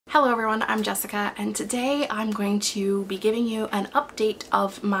Hello everyone, I'm Jessica, and today I'm going to be giving you an update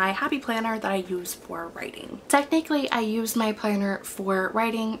of my happy planner that I use for writing. Technically, I use my planner for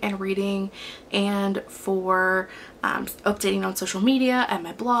writing and reading and for updating on social media and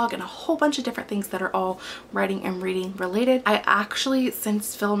my blog and a whole bunch of different things that are all writing and reading related. I actually,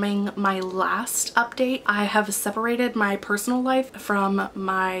 since filming my last update, I have separated my personal life from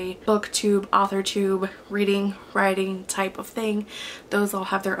my booktube, authortube, reading, writing type of thing. Those all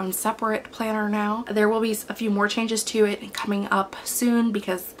have their own separate planner now. There will be a few more changes to it coming up soon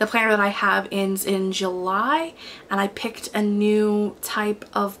because the planner that I have ends in July and I picked a new type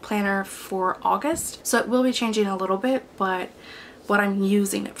of planner for August. So it will be changing a little bit, but what I'm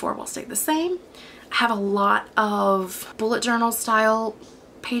using it for will stay the same. I have a lot of bullet journal style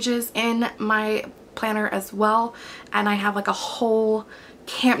pages in my planner as well, and I have like a whole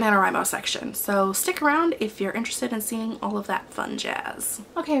Camp NaNoWriMo section, so stick around if you're interested in seeing all of that fun jazz.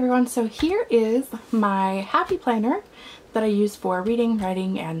 Okay everyone, so here is my happy planner that I use for reading,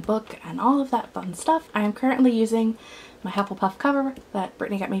 writing, and book and all of that fun stuff. I am currently using my Hufflepuff cover that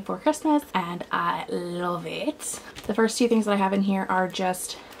Brittany got me for Christmas and I love it. The first two things that I have in here are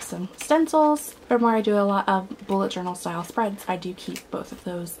just some stencils. From where I do a lot of bullet journal style spreads, I do keep both of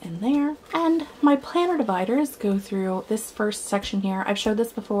those in there. And my planner dividers go through this first section here. I've showed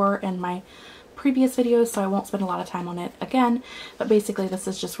this before in my previous videos, so I won't spend a lot of time on it again, but basically this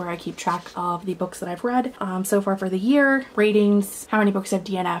is just where I keep track of the books that I've read so far for the year, ratings, how many books I've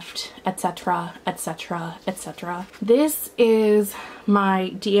DNF'd, etc, etc, etc. This is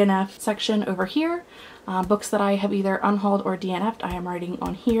my DNF section over here. Books that I have either unhauled or DNF'd, I am writing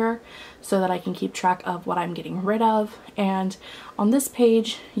on here so that I can keep track of what I'm getting rid of. And on this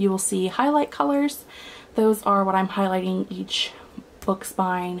page you will see highlight colors. Those are what I'm highlighting each book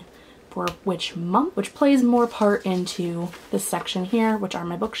spine for which month, which plays more part into this section here, which are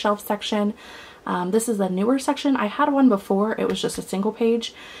my bookshelf section. This is a newer section. I had one before, it was just a single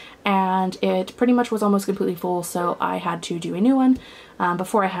page and it pretty much was almost completely full, so I had to do a new one.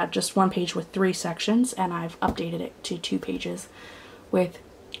 Before I had just one page with 3 sections, and I've updated it to 2 pages with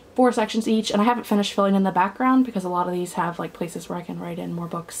 4 sections each, and I haven't finished filling in the background because a lot of these have like places where I can write in more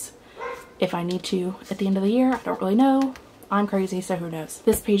books if I need to at the end of the year. I don't really know. I'm crazy, so who knows.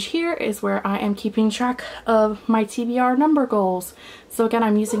 This page here is where I am keeping track of my TBR number goals. So again,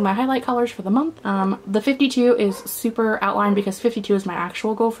 I'm using my highlight colors for the month. The 52 is super outlined because 52 is my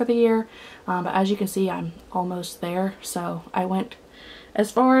actual goal for the year. But as you can see, I'm almost there. So I went as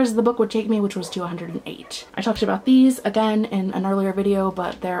far as the book would take me, which was to 108. I talked about these again in an earlier video,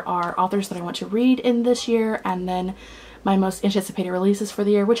 but there are authors that I want to read in this year, and then my most anticipated releases for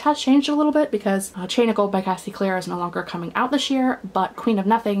the year, which has changed a little bit because Chain of Gold by Cassie Clare is no longer coming out this year, but Queen of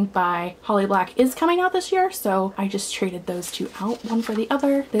Nothing by Holly Black is coming out this year, so I just traded those two out, one for the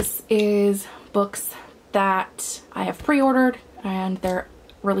other. This is books that I have pre-ordered and their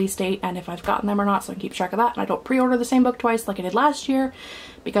release date and if I've gotten them or not, so I can keep track of that and I don't pre-order the same book twice like I did last year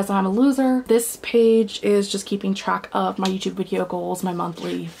because I'm a loser. This page is just keeping track of my YouTube video goals, my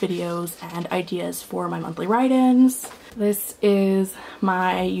monthly videos, and ideas for my monthly write-ins. This is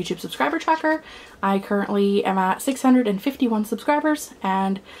my YouTube subscriber tracker. I currently am at 651 subscribers,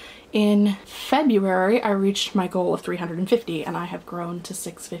 and in February I reached my goal of 350 and I have grown to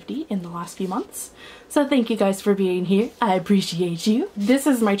 650 in the last few months. So thank you guys for being here. I appreciate you. This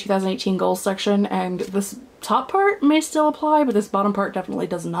is my 2018 goals section, and this top part may still apply, but this bottom part definitely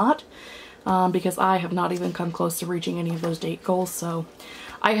does not because I have not even come close to reaching any of those date goals. So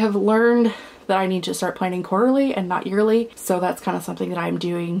I have learned that I need to start planning quarterly and not yearly, so that's kind of something that I'm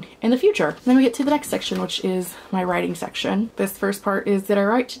doing in the future. Then we get to the next section, which is my writing section. This first part is Did I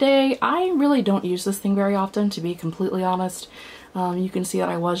Write Today? I really don't use this thing very often, to be completely honest. You can see that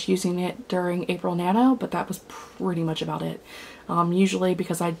I was using it during April Nano, but that was pretty much about it. Usually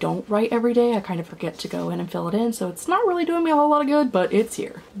because I don't write every day, I kind of forget to go in and fill it in, so it's not really doing me a whole lot of good, but it's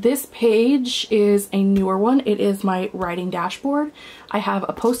here. This page is a newer one. It is my writing dashboard. I have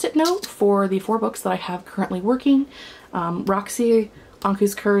a post-it note for the 4 books that I have currently working. Roxy,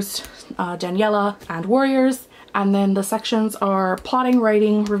 Anku's Curse, Daniela, and Warriors. And then the sections are plotting,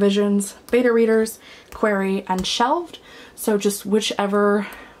 writing, revisions, beta readers, query, and shelved. So just whichever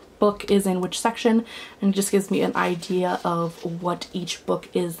book is in which section, and it just gives me an idea of what each book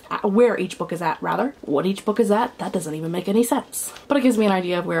is at, where each book is at rather. What each book is at, that doesn't even make any sense. But it gives me an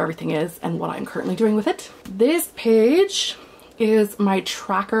idea of where everything is and what I'm currently doing with it. This page is my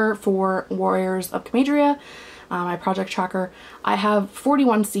tracker for Warriors of Comadria, my project tracker. I have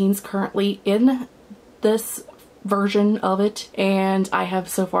 41 scenes currently in this version of it, and I have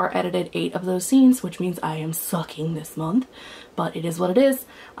so far edited 8 of those scenes, which means I am sucking this month, but it is what it is.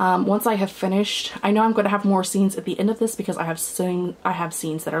 Once I have finished, I know I'm going to have more scenes at the end of this because I have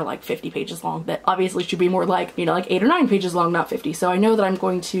scenes that are like 50 pages long that obviously should be more like, you know, like 8 or 9 pages long, not 50. So I know that I'm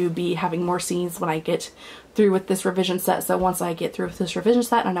going to be having more scenes when I get through with this revision set. So once I get through with this revision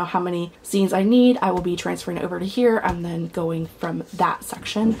set, I know how many scenes I need. I will be transferring it over to here and then going from that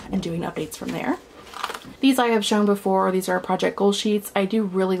section and doing updates from there. These I have shown before. These are project goal sheets. I do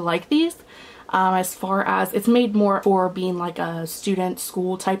really like these. As far as it's made more for being like a student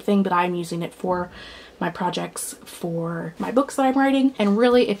school type thing, but I'm using it for my projects for my books that I'm writing. And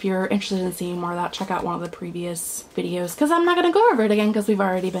really, if you're interested in seeing more of that, check out one of the previous videos because I'm not going to go over it again because we've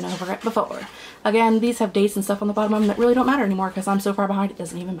already been over it before. Again, these have dates and stuff on the bottom of them that really don't matter anymore because I'm so far behind it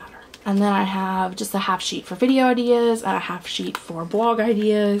doesn't even matter. And then I have just a half sheet for video ideas and a half sheet for blog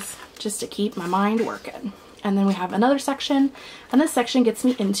ideas just to keep my mind working. And then we have another section, and this section gets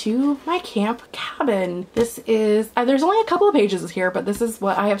me into my camp cabin. This is, there's only a couple of pages here, but this is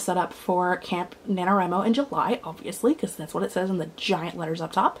what I have set up for Camp NaNoWriMo in July, obviously, because that's what it says in the giant letters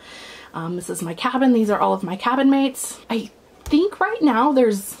up top. This is my cabin. These are all of my cabin mates. I think right now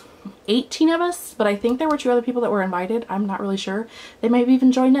there's 18 of us, but I think there were 2 other people that were invited. I'm not really sure. They may have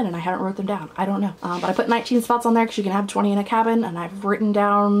even joined in and I haven't wrote them down. I don't know. But I put 19 spots on there because you can have 20 in a cabin, and I've written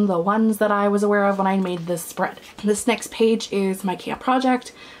down the ones that I was aware of when I made this spread. This next page is my camp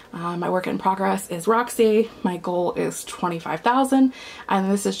project. My work in progress is Roxy. My goal is 25,000,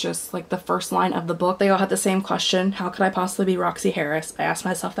 and this is just like the first line of the book. They all had the same question: how could I possibly be Roxy Harris? I ask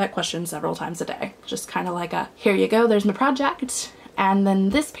myself that question several times a day. Just kind of like a, here you go, there's my project. And then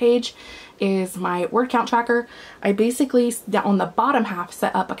this page is my word count tracker. I basically, on the bottom half,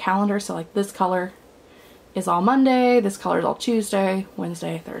 set up a calendar. So like this color is all Monday, this color is all Tuesday,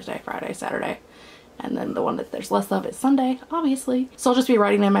 Wednesday, Thursday, Friday, Saturday. And then the one that there's less of is Sunday, obviously. So I'll just be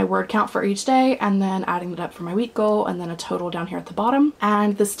writing in my word count for each day and then adding it up for my week goal and then a total down here at the bottom.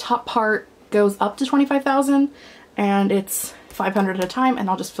 And this top part goes up to 25,000 and it's 500 at a time, and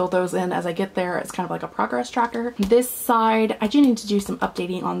I'll just fill those in as I get there. It's kind of like a progress tracker. This side, I do need to do some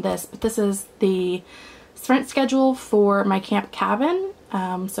updating on this, but this is the sprint schedule for my camp cabin,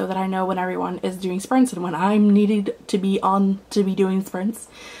 so that I know when everyone is doing sprints and when I'm needed to be doing sprints.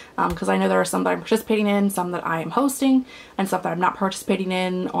 Because I know there are some that I'm participating in, some that I am hosting, and some that I'm not participating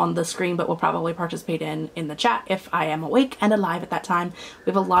in on the screen, but will probably participate in the chat if I am awake and alive at that time.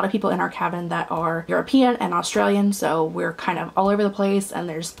 We have a lot of people in our cabin that are European and Australian, so we're kind of all over the place, and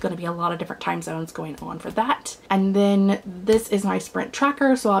there's going to be a lot of different time zones going on for that. And then this is my sprint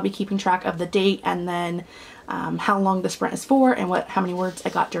tracker, so I'll be keeping track of the date and then how long the sprint is for and how many words I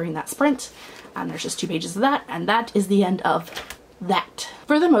got during that sprint. And there's just 2 pages of that, and that is the end of that.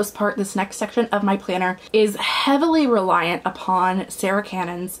 For the most part, this next section of my planner is heavily reliant upon Sarah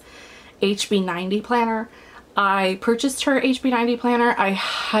Cannon's HB90 planner. I purchased her HB90 planner. I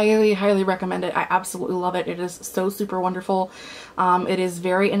highly, highly recommend it. I absolutely love it. It is so super wonderful. It is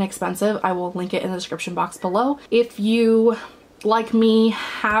very inexpensive. I will link it in the description box below. If you, like me,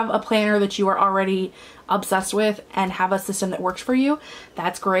 have a planner that you are already obsessed with and have a system that works for you,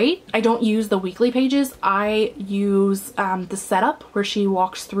 that's great. I don't use the weekly pages. I use the setup where she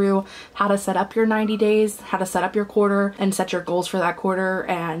walks through how to set up your 90 days, how to set up your quarter and set your goals for that quarter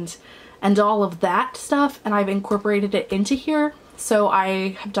and all of that stuff, and I've incorporated it into here. So I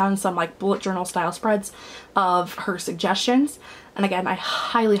have done some like bullet journal style spreads of her suggestions. And again, I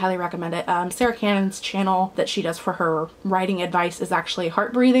highly, highly recommend it. Sarah Cannon's channel that she does for her writing advice is actually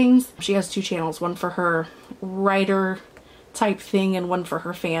Heart Breathings. She has 2 channels, one for her writer type thing and one for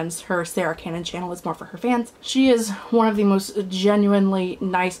her fans. Her Sarah Cannon channel is more for her fans. She is one of the most genuinely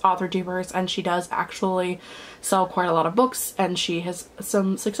nice author dupers, and she does actually sell quite a lot of books, and she has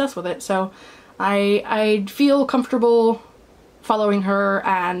some success with it. So I feel comfortable following her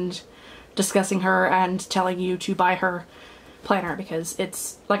and discussing her and telling you to buy her planner because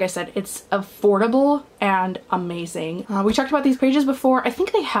it's, like I said, it's affordable and amazing. We talked about these pages before. I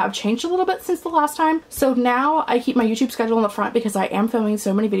think they have changed a little bit since the last time. So now I keep my YouTube schedule in the front because I am filming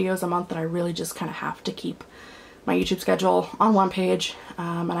so many videos a month that I really just kind of have to keep my YouTube schedule on one page.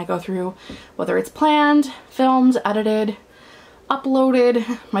 And I go through whether it's planned, filmed, edited,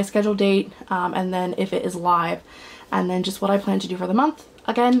 uploaded, my scheduled date, and then if it is live, and then just what I plan to do for the month.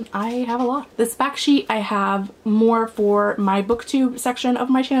 Again, I have a lot. This back sheet, I have more for my booktube section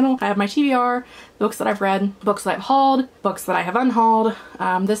of my channel. I have my TBR, books that I've read, books that I've hauled, books that I have unhauled.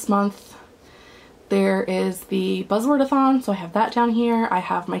 This month there is the Buzzwordathon, so I have that down here. I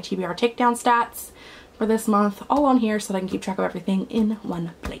have my TBR takedown stats for this month all on here so that I can keep track of everything in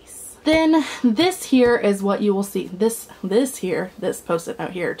one place. Then this here is what you will see. This post-it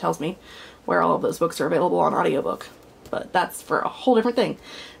note here tells me where all of those books are available on audiobook, but that's for a whole different thing.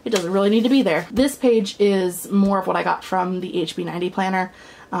 It doesn't really need to be there. This page is more of what I got from the HB90 planner.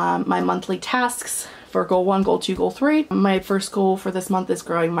 My monthly tasks for goal 1, goal 2, goal 3. My first goal for this month is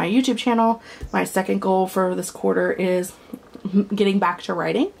growing my YouTube channel. My second goal for this quarter is getting back to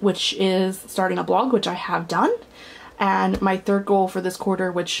writing, which is starting a blog, which I have done. And my third goal for this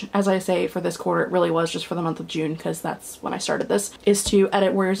quarter, which, as I say, for this quarter, it really was just for the month of June, because that's when I started this, is to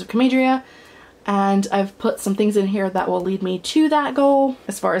edit Warriors of Comadria. And I've put some things in here that will lead me to that goal,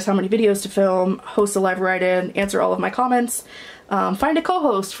 as far as how many videos to film, host a live write-in, answer all of my comments, find a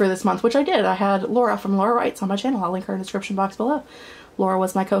co-host for this month, which I did. I had Laura from Laura Writes on my channel. I'll link her in the description box below. Laura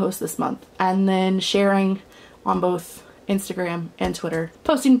was my co-host this month. And then sharing on both Instagram and Twitter,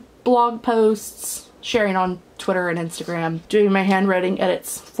 posting blog posts, sharing on Twitter and Instagram, doing my handwriting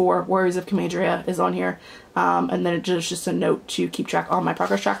edits for Warriors of Comadria is on here. And then it's just a note to keep track on my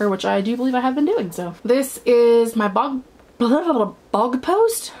progress tracker, which I do believe I have been doing. So this is my blog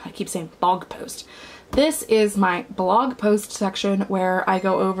post. I keep saying blog post. This is my blog post section where I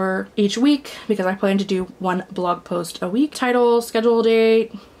go over each week, because I plan to do 1 blog post a week. Title, schedule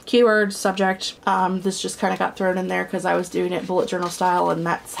date, keyword, subject. This just kind of got thrown in there because I was doing it bullet journal style, and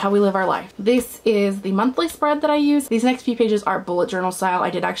that's how we live our life. This is the monthly spread that I use. These next few pages are bullet journal style. I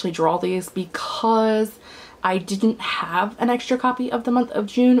did actually draw these because I didn't have an extra copy of the month of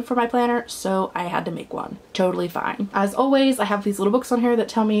June for my planner, so I had to make one. Totally fine. As always, I have these little books on here that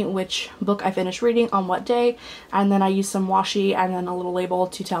tell me which book I finished reading on what day, and then I use some washi and then a little label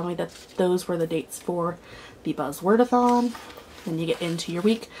to tell me that those were the dates for the Buzzwordathon. Then you get into your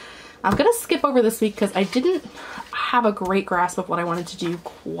week. I'm gonna skip over this week because I didn't have a great grasp of what I wanted to do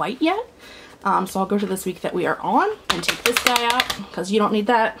quite yet. So I'll go to this week that we are on and take this guy out because you don't need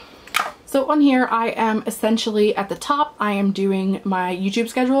that. So on here, I am essentially at the top, I am doing my YouTube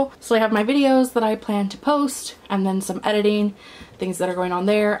schedule. So I have my videos that I plan to post, and then some editing, things that are going on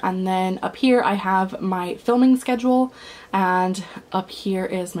there. And then up here, I have my filming schedule, and up here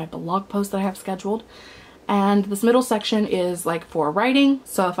is my blog post that I have scheduled. And this middle section is like for writing.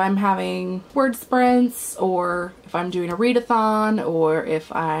 So if I'm having word sprints, or if I'm doing a readathon, or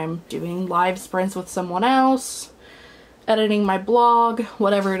if I'm doing live sprints with someone else, editing my blog,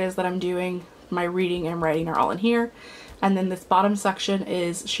 whatever it is that I'm doing, my reading and writing are all in here. And then this bottom section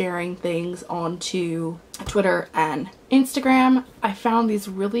is sharing things onto Twitter and Instagram. I found these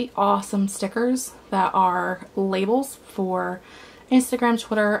really awesome stickers that are labels for Instagram,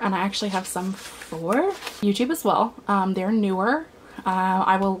 Twitter, and I actually have some for YouTube as well. They're newer.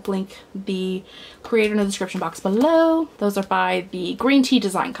 I will link the creator in the description box below. Those are by the Green Tea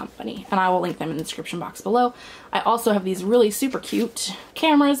Design Company, and I will link them in the description box below. I also have these really super cute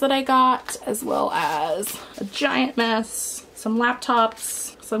cameras that I got, as well as a giant mess, some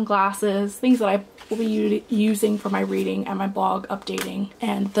laptops, some glasses, things that I will be using for my reading and my blog updating.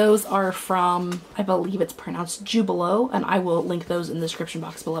 And those are from, I believe it's pronounced Jubilo, and I will link those in the description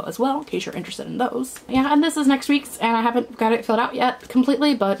box below as well in case you're interested in those. Yeah, and this is next week's, and I haven't got it filled out yet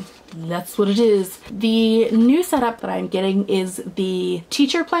completely, but that's what it is. The new setup that I'm getting is the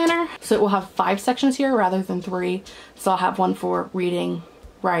teacher planner. So it will have 5 sections here rather than 3. So I'll have one for reading,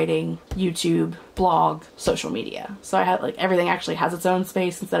 writing, YouTube, blog, social media. So I had like everything actually has its own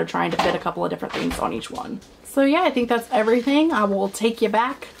space instead of trying to fit a couple of different things on each one. So yeah, I think that's everything. I will take you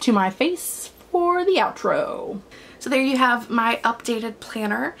back to my face for the outro. So there you have my updated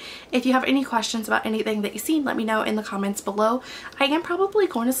planner. If you have any questions about anything that you see, let me know in the comments below. I am probably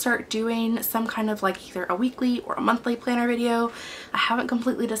going to start doing some kind of like either a weekly or a monthly planner video. I haven't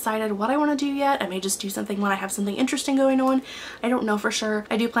completely decided what I want to do yet. I may just do something when I have something interesting going on. I don't know for sure.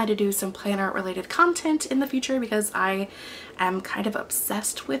 I do plan to do some planner related content in the future because I am kind of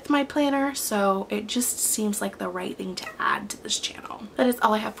obsessed with my planner, so it just seems like the right thing to add to this channel. That is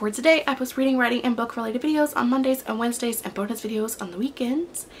all I have for today. I post reading, writing, and book related videos on Mondays and Wednesdays, and bonus videos on the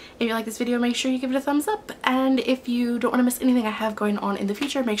weekends. If you like this video, make sure you give it a thumbs up, and if you don't want to miss anything I have going on in the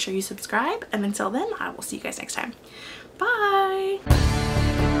future, make sure you subscribe, and until then, I will see you guys next time. Bye!